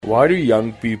Why do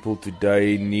young people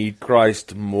today need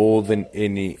Christ more than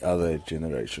any other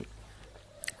generation?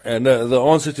 And the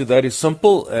answer to that is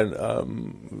simple, and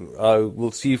I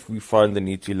will see if we find the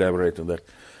need to elaborate on that.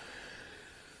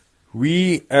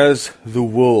 We as the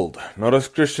world, not as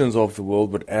Christians of the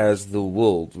world, but as the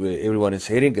world, where everyone is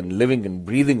heading and living and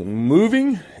breathing and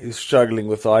moving, is struggling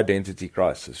with the identity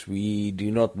crisis. We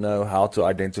do not know how to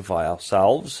identify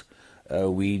ourselves.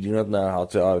 We do not know how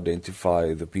to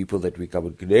identify the people that we come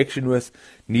in connection with.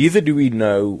 Neither do we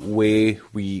know where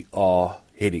we are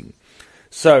heading.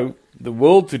 So, the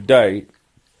world today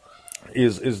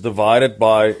is divided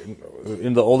by,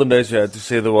 in the olden days you had to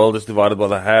say the world is divided by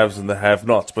the haves and the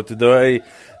have-nots, but today,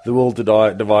 the world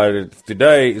divided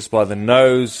today is by the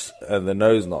knows and the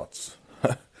knows-nots,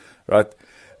 right?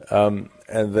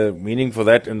 And the meaning for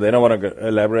that, and then I want to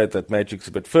elaborate that matrix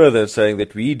a bit further, saying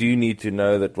that we do need to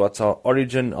know that what's our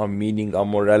origin, our meaning, our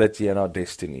morality, and our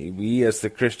destiny. We as the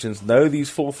Christians know these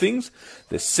four things.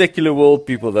 The secular world,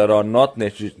 people that are not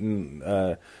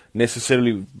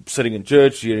necessarily sitting in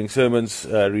church, hearing sermons,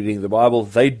 reading the Bible,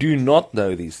 they do not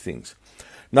know these things.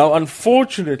 Now,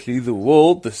 unfortunately, the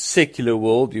world, the secular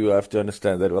world, you have to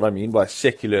understand that what I mean by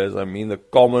secular is I mean the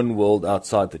common world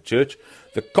outside the church.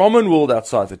 The common world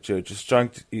outside the church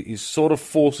is sort of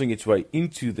forcing its way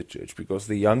into the church, because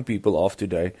the young people of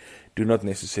today do not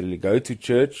necessarily go to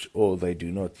church, or they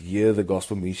do not hear the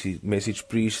gospel message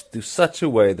preached to such a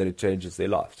way that it changes their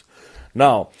lives.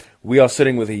 Now, we are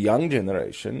sitting with a young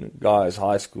generation, guys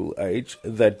high school age,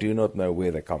 that do not know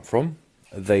where they come from.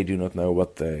 They do not know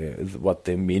what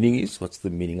their meaning is, what's the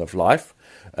meaning of life.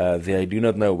 They do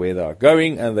not know where they are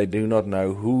going, and they do not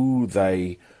know who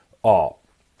they are.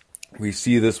 We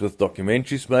see this with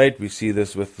documentaries made. We see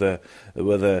this with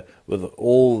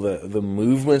all the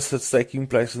movements that's taking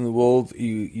place in the world.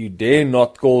 You dare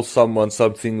not call someone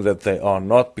something that they are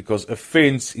not, because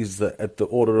offense is at the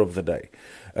order of the day.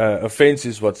 Offense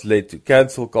is what's led to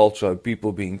cancel culture and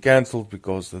people being cancelled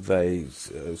because they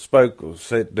spoke or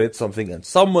did something and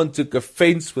someone took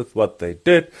offense with what they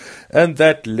did, and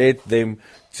that led them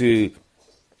to,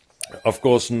 of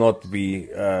course, not be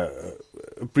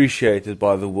appreciated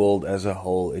by the world as a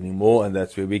whole anymore, and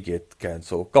that's where we get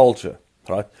cancel culture,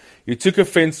 right? You took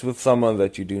offense with someone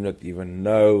that you do not even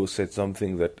know, said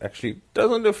something that actually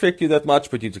doesn't affect you that much,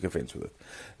 but you took offense with it.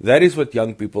 That is what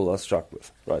young people are struck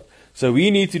with, right? So we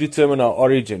need to determine our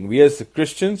origin. We as the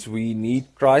Christians, we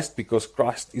need Christ, because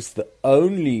Christ is the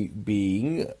only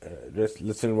being,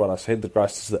 listen to what I said, that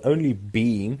Christ is the only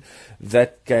being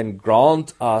that can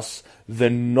grant us the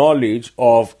knowledge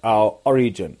of our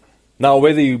origin. Now,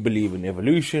 whether you believe in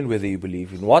evolution, whether you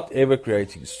believe in whatever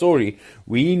creating story,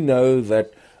 we know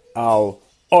that our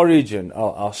origin,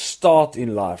 our start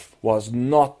in life was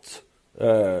not,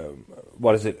 it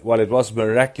was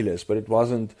miraculous, but it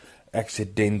wasn't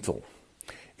accidental.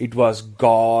 It was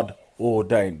God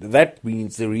ordained. That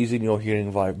means the reason you're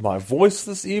hearing my voice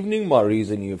this evening, my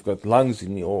reason you've got lungs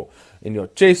in your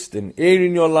chest and air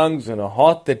in your lungs and a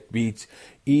heart that beats,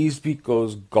 is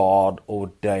because God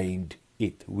ordained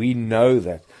it. We know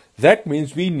that. That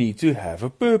means we need to have a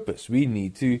purpose. We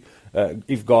need to,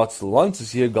 if God still wants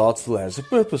us here, God still has a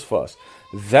purpose for us.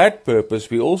 That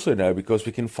purpose we also know because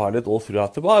we can find it all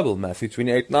throughout the Bible. Matthew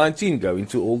 28:19, go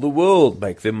into all the world,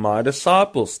 make them my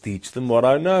disciples, teach them what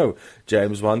I know.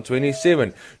 James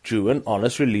 1:27, true and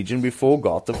honest religion before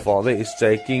God the Father is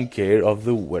taking care of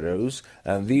the widows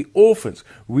and the orphans.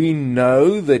 We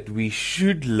know that we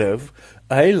should live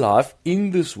a life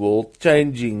in this world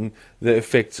changing the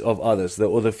effects of others,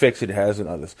 or the effects it has on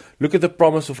others. Look at the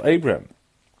promise of Abraham.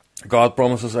 God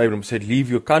promises Abraham, said, leave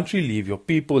your country, leave your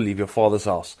people, leave your father's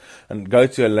house, and go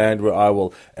to a land where I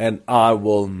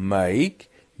will make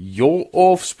your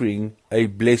offspring a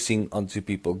blessing unto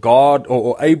people. God,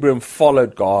 or Abraham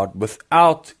followed God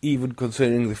without even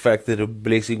considering the fact that a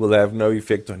blessing will have no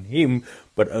effect on him,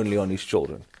 but only on his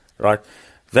children, right?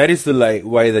 That is the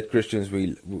way that Christians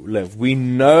we live. We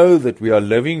know that we are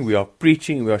living, we are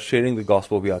preaching, we are sharing the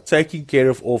gospel, we are taking care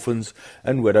of orphans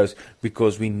and widows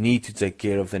because we need to take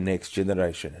care of the next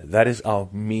generation. That is our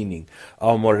meaning.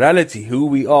 Our morality, who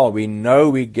we are, we know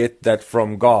we get that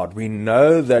from God. We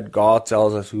know that God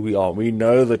tells us who we are. We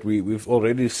know that we've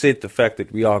already said the fact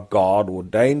that we are God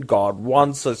ordained. God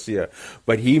wants us here,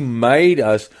 but He made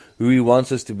us who He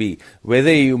wants us to be.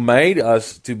 Whether He made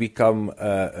us to become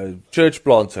a church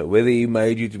planter, whether He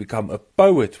made you to become a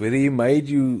poet, whether He made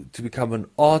you to become an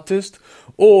artist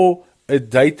or a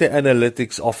data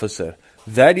analytics officer,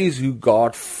 that is who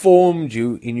God formed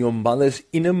you in your mother's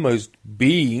innermost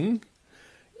being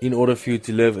in order for you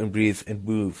to live and breathe and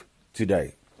move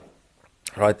today.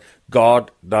 Right?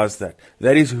 God does that.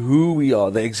 That is who we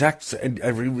are. The exact. And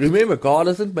remember, God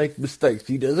doesn't make mistakes.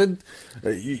 He doesn't.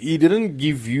 He didn't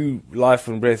give you life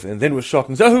and breath, and then was shocked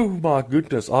and said, "Oh my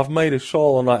goodness, I've made a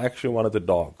shawl, and I actually wanted a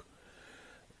dog."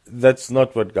 That's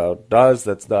not what God does.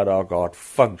 That's not how God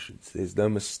functions. There's no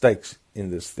mistakes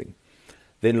in this thing.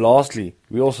 Then, lastly,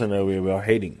 we also know where we are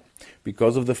heading,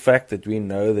 because of the fact that we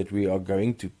know that we are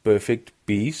going to perfect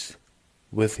peace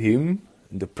with Him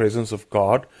in the presence of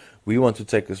God. We want to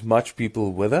take as much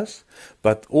people with us,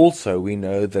 but also we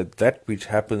know that that which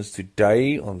happens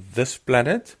today on this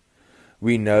planet,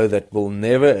 we know that will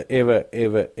never, ever,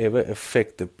 ever, ever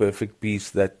affect the perfect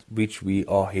peace that which we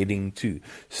are heading to.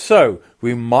 So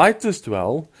we might as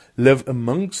well live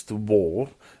amongst war,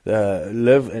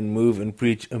 live and move and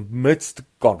preach amidst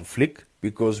conflict,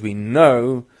 because we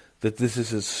know that this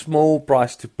is a small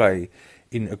price to pay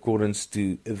in accordance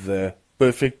to the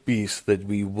perfect peace that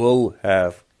we will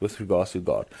have with regards to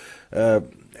God.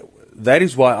 That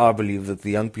is why I believe that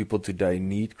the young people today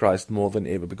need Christ more than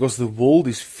ever, because the world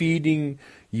is feeding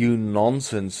you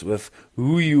nonsense with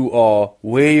who you are,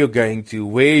 where you're going to,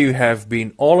 where you have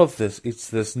been, all of this. It's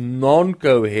this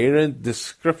non-coherent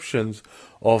descriptions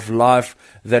of life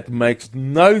that makes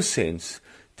no sense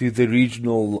to the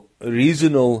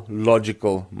reasonable,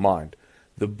 logical mind.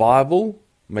 The Bible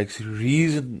makes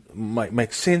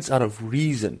sense out of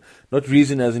reason, not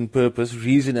reason as in purpose,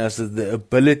 reason as the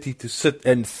ability to sit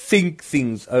and think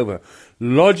things over.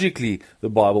 Logically, the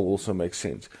Bible also makes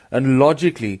sense, and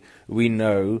logically we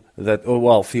know that,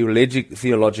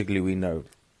 theologically we know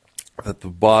that the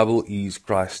Bible is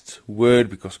Christ's word,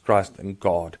 because Christ and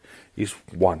God is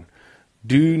one.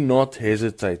 Do not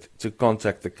hesitate to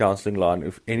contact the counseling line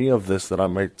if any of this that I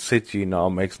might say to you now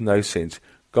makes no sense.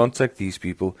 Contact these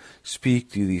people, speak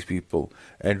to these people,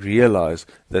 and realize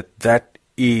that that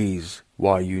is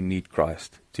why you need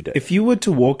Christ today. If you were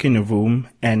to walk in a room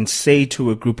and say to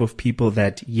a group of people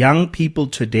that young people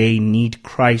today need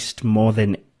Christ more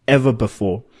than ever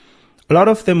before, a lot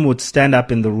of them would stand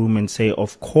up in the room and say,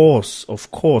 of course.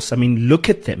 I mean, look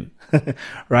at them,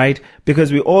 right?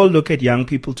 Because we all look at young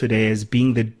people today as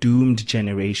being the doomed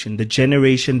generation, the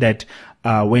generation that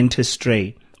went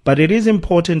astray. But it is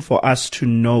important for us to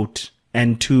note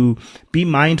and to be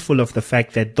mindful of the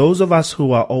fact that those of us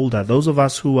who are older, those of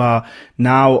us who are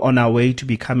now on our way to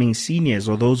becoming seniors,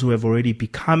 or those who have already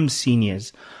become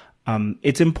seniors,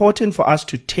 it's important for us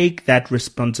to take that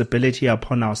responsibility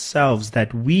upon ourselves,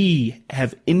 that we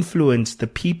have influenced the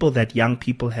people that young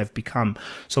people have become.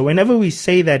 So whenever we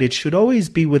say that, it should always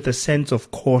be with a sense of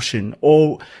caution,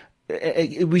 or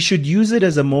we should use it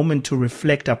as a moment to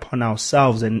reflect upon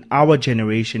ourselves and our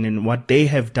generation and what they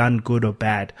have done, good or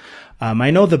bad. I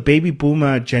know the baby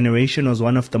boomer generation was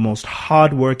one of the most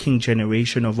hardworking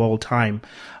generation of all time.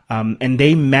 And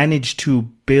they managed to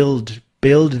build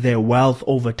their wealth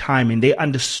over time, and they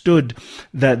understood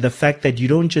the fact that you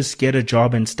don't just get a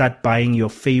job and start buying your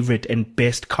favorite and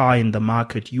best car in the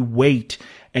market. You wait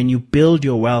and you build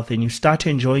your wealth, and you start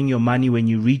enjoying your money when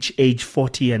you reach age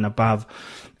 40 and above.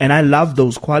 And I love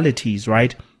those qualities,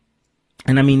 right?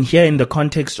 And I mean, here in the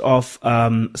context of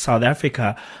South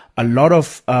Africa, a lot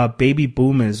of baby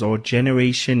boomers, or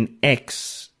Generation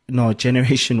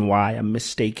Y, I'm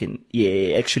mistaken.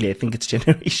 Yeah, actually, I think it's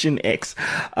Generation X.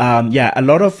 A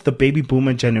lot of the baby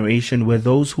boomer generation were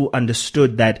those who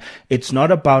understood that it's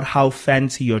not about how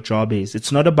fancy your job is.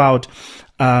 It's not about,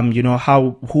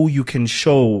 who you can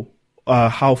show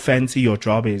how fancy your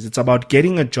job is. It's about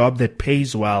getting a job that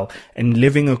pays well and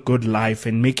living a good life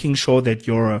and making sure that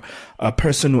you're a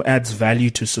person who adds value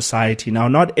to society. Now,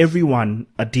 not everyone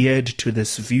adhered to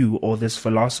this view or this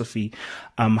philosophy.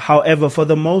 However, for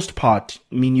the most part,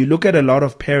 I mean, you look at a lot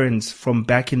of parents from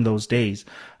back in those days,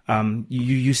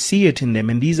 you see it in them,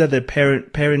 and these are the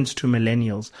parents to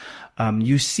millennials.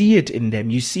 You see it in them.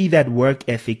 You see that work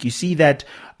ethic. You see that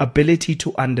ability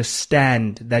to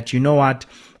understand that, you know what,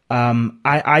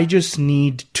 I just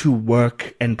need to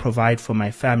work and provide for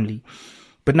my family.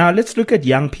 But now let's look at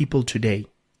young people today.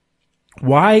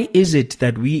 Why is it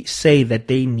that we say that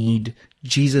they need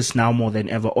Jesus now more than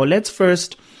ever? Or let's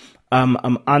first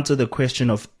answer the question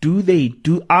of are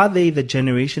they the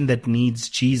generation that needs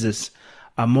Jesus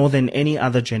more than any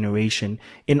other generation?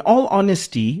 In all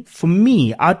honesty, for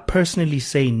me, I'd personally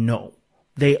say no,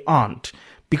 they aren't.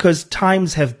 Because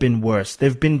times have been worse. There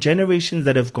have been generations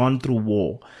that have gone through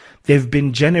war. There have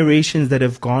been generations that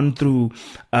have gone through,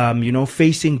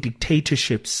 facing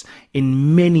dictatorships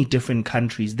in many different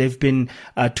countries. They've been,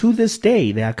 to this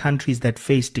day, there are countries that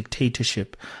face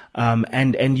dictatorship.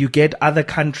 And you get other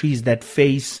countries that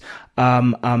face,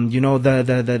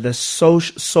 the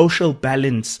social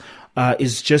balance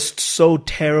is just so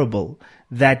terrible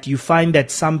that you find that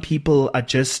some people are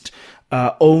just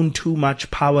own too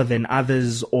much power than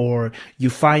others, or you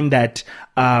find that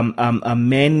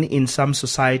men in some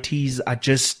societies are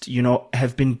just,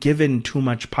 have been given too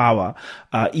much power,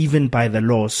 even by the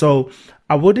law. So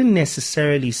I wouldn't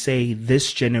necessarily say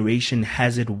this generation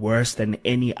has it worse than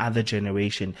any other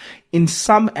generation. In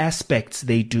some aspects,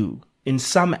 they do. In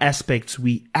some aspects,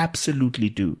 we absolutely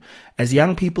do. As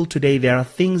young people today, there are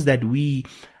things that we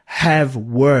have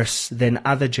worse than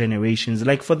other generations.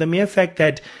 Like for the mere fact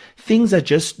that things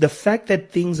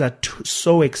are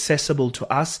so accessible to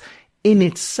us in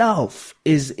itself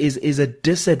is a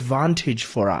disadvantage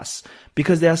for us,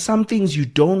 because there are some things you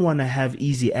don't want to have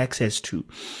easy access to.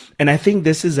 And I think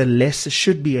this is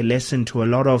should be a lesson to a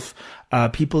lot of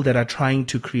people that are trying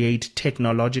to create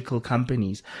technological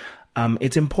companies.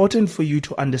 It's important for you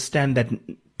to understand that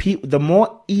the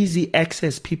more easy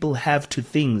access people have to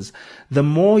things, the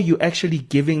more you're actually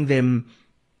giving them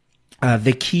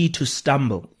the key to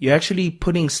stumble. You're actually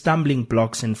putting stumbling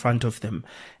blocks in front of them.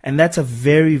 And that's a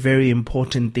very, very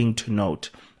important thing to note,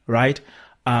 right?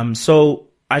 So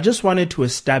I just wanted to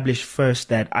establish first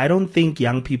that I don't think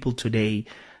young people today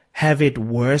have it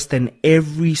worse than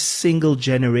every single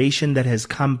generation that has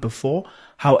come before.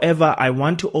 However, I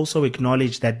want to also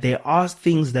acknowledge that there are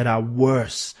things that are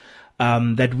worse,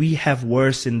 that we have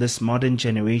worse in this modern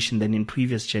generation than in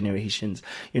previous generations.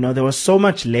 There was so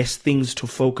much less things to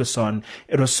focus on.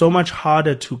 It was so much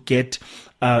harder to get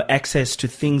access to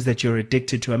things that you're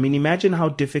addicted to. I mean, imagine how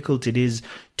difficult it is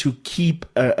to keep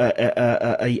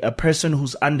a person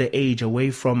who's underage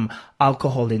away from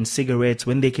alcohol and cigarettes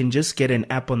when they can just get an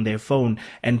app on their phone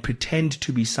and pretend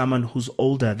to be someone who's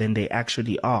older than they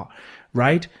actually are,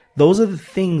 right? Those are the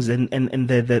things and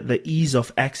the ease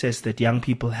of access that young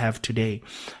people have today.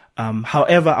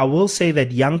 However, I will say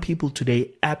that young people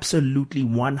today absolutely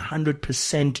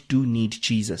 100% do need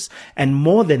Jesus. And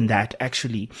more than that,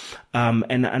 actually,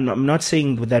 and I'm not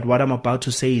saying that what I'm about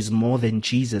to say is more than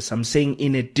Jesus. I'm saying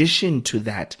in addition to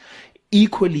that,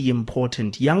 equally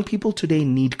important, young people today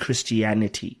need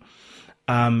Christianity.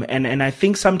 And I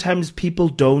think sometimes people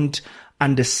don't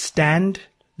understand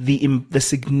the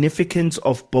significance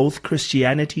of both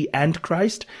Christianity and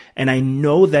Christ. And I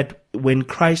know that when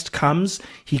Christ comes,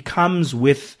 he comes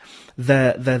with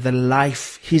the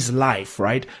life, his life,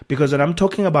 right? Because when I'm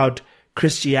talking about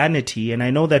Christianity, and I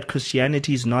know that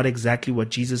Christianity is not exactly what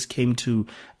Jesus came to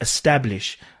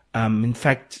establish. In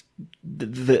fact,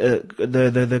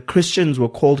 the Christians were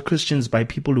called Christians by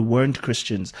people who weren't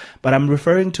Christians, but I'm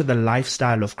referring to the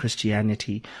lifestyle of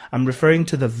Christianity. I'm referring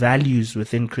to the values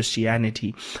within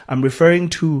Christianity. I'm referring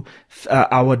to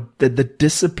the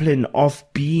discipline of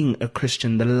being a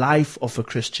Christian, the life of a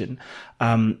Christian,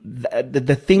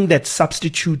 the thing that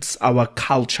substitutes our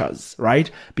cultures,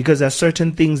 right? Because there are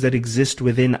certain things that exist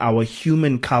within our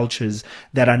human cultures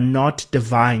that are not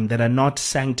divine, that are not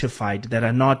sanctified, that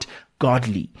are not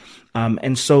godly.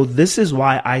 And so this is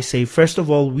why I say, first of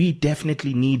all, we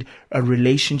definitely need a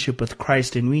relationship with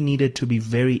Christ, and we need it to be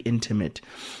very intimate,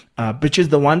 which is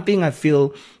the one thing I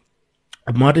feel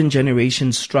modern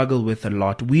generations struggle with a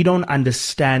lot. We don't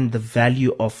understand the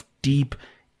value of deep,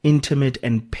 intimate,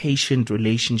 and patient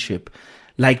relationship,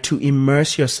 like to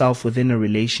immerse yourself within a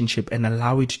relationship and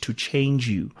allow it to change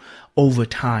you over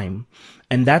time.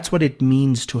 And that's what it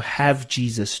means to have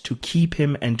Jesus, to keep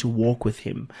him and to walk with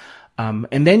him.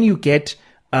 And then you get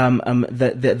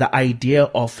the idea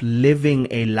of living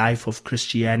a life of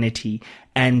Christianity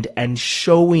and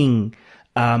showing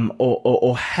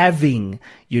or having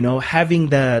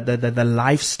the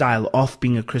lifestyle of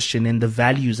being a Christian, and the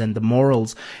values and the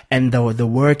morals and the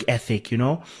work ethic.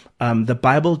 The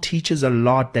Bible teaches a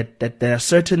lot that there are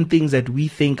certain things that we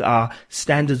think are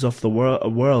standards of the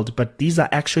world, but these are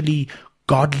actually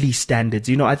godly standards.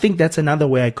 I think that's another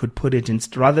way I could put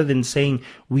it. Rather than saying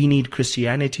we need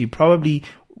Christianity, probably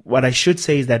what I should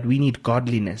say is that we need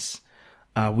godliness.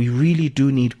 We really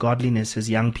do need godliness as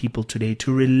young people today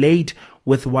to relate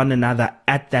with one another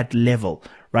at that level,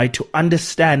 right? To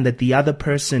understand that the other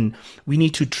person, we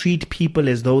need to treat people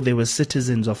as though they were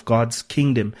citizens of God's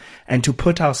kingdom, and to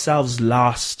put ourselves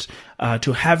last,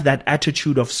 to have that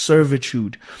attitude of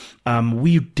servitude.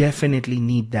 We definitely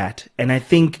need that. And I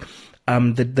think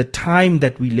the time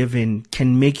that we live in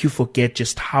can make you forget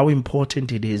just how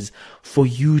important it is for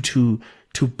you to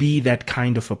be that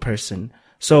kind of a person.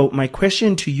 So my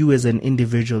question to you as an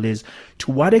individual is,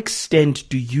 to what extent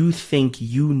do you think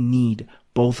you need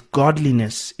both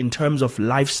godliness in terms of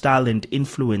lifestyle and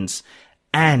influence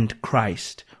and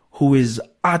Christ, who is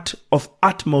of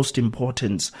utmost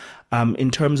importance in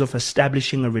terms of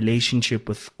establishing a relationship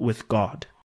with God?